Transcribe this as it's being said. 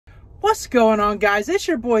What's going on, guys? It's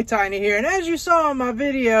your boy Tiny here, and as you saw in my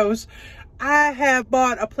videos, I have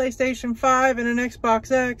bought a PlayStation 5 and an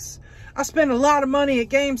Xbox X. I spend a lot of money at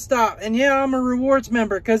GameStop, and yeah, I'm a rewards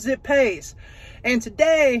member because it pays. And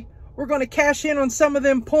today, we're going to cash in on some of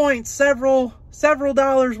them points, several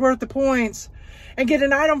dollars worth of points, and get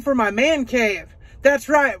an item for my man cave. That's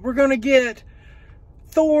right, we're going to get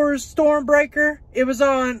Thor's Stormbreaker. It was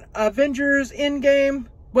on Avengers Endgame,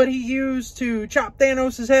 what he used to chop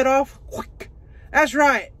Thanos' head off. That's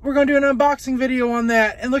right, we're going to do an unboxing video on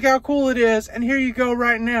that, and look how cool it is, and here you go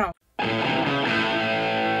right now.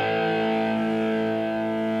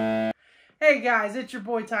 Hey guys, it's your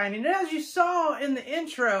boy Tiny, and as you saw in the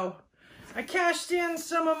intro, I cashed in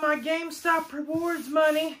some of my GameStop rewards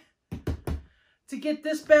money to get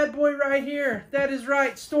this bad boy right here. That is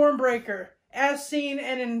right, Stormbreaker, as seen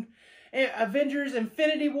in Avengers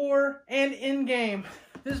Infinity War and Endgame.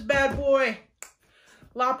 This bad boy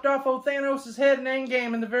lopped off old Thanos' head in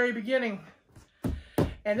Endgame in the very beginning.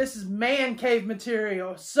 And this is man cave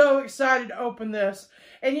material. So excited to open this.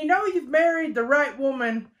 And you know you've married the right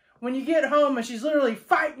woman when you get home and she's literally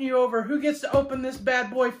fighting you over who gets to open this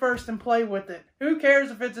bad boy first and play with it. Who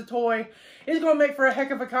cares if it's a toy? It's going to make for a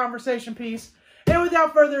heck of a conversation piece. And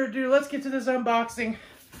without further ado, let's get to this unboxing.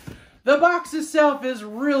 The box itself is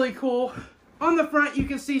really cool. On the front, you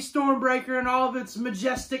can see Stormbreaker and all of its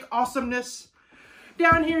majestic awesomeness.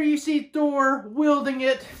 Down here, you see Thor wielding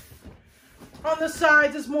it. On the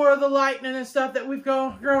sides, it's more of the lightning and stuff that we've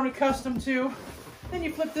grown accustomed to. Then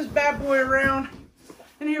you flip this bad boy around,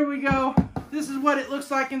 and here we go. This is what it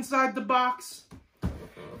looks like inside the box.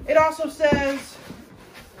 It also says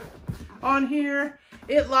on here,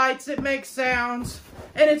 it lights, it makes sounds,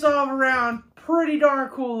 and it's all around pretty darn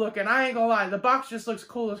cool looking. I ain't gonna lie, the box just looks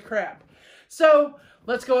cool as crap. So,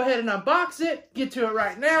 let's go ahead and unbox it, get to it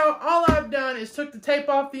right now. All I've done is took the tape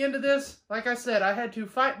off the end of this. Like I said, I had to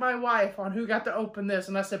fight my wife on who got to open this,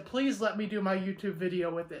 and I said, please let me do my YouTube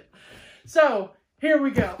video with it. So, here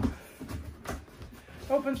we go.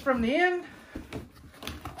 Opens from the end.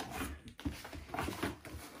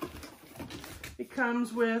 It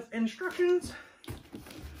comes with instructions.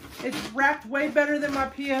 It's wrapped way better than my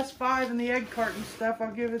PS5 and the egg carton stuff,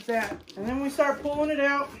 I'll give it that. And then we start pulling it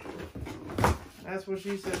out. That's what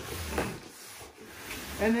she said.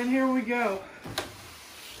 And then here we go.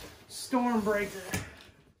 Stormbreaker.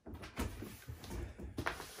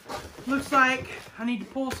 Looks like I need to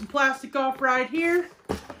pull some plastic off right here.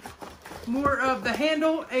 More of the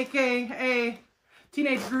handle, aka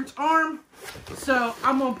Teenage Groot's arm. So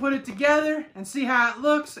I'm going to put it together and see how it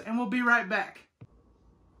looks, and we'll be right back.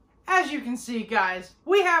 As you can see, guys,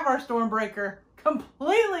 we have our Stormbreaker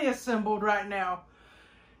completely assembled right now.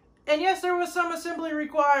 And yes, there was some assembly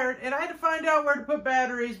required, and I had to find out where to put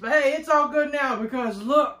batteries, but hey, it's all good now because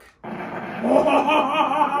look. It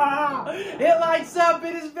lights up,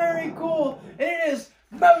 it is very cool, and it is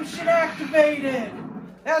motion activated.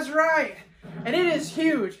 That's right, and it is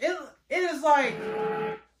huge. It is like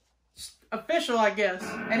official, I guess,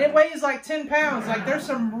 and it weighs like 10 pounds. Like, there's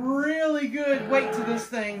some really good weight to this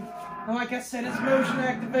thing. And like I said, it's motion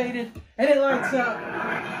activated, and it lights up,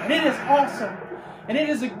 and it is awesome. And it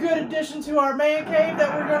is a good addition to our man cave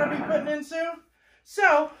that we're going to be putting in soon.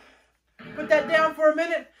 So, put that down for a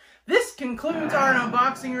minute. This concludes our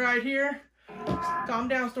unboxing right here. Calm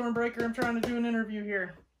down, Stormbreaker. I'm trying to do an interview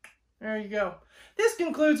here. There you go. This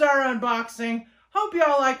concludes our unboxing. Hope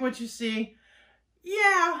y'all like what you see.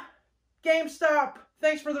 Yeah, GameStop,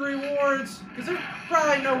 thanks for the rewards. Because there's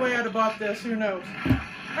probably no way I'd have bought this. Who knows?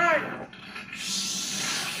 Alright.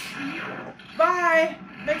 Bye.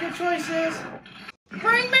 Make your choices.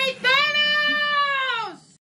 Bring me Thanos!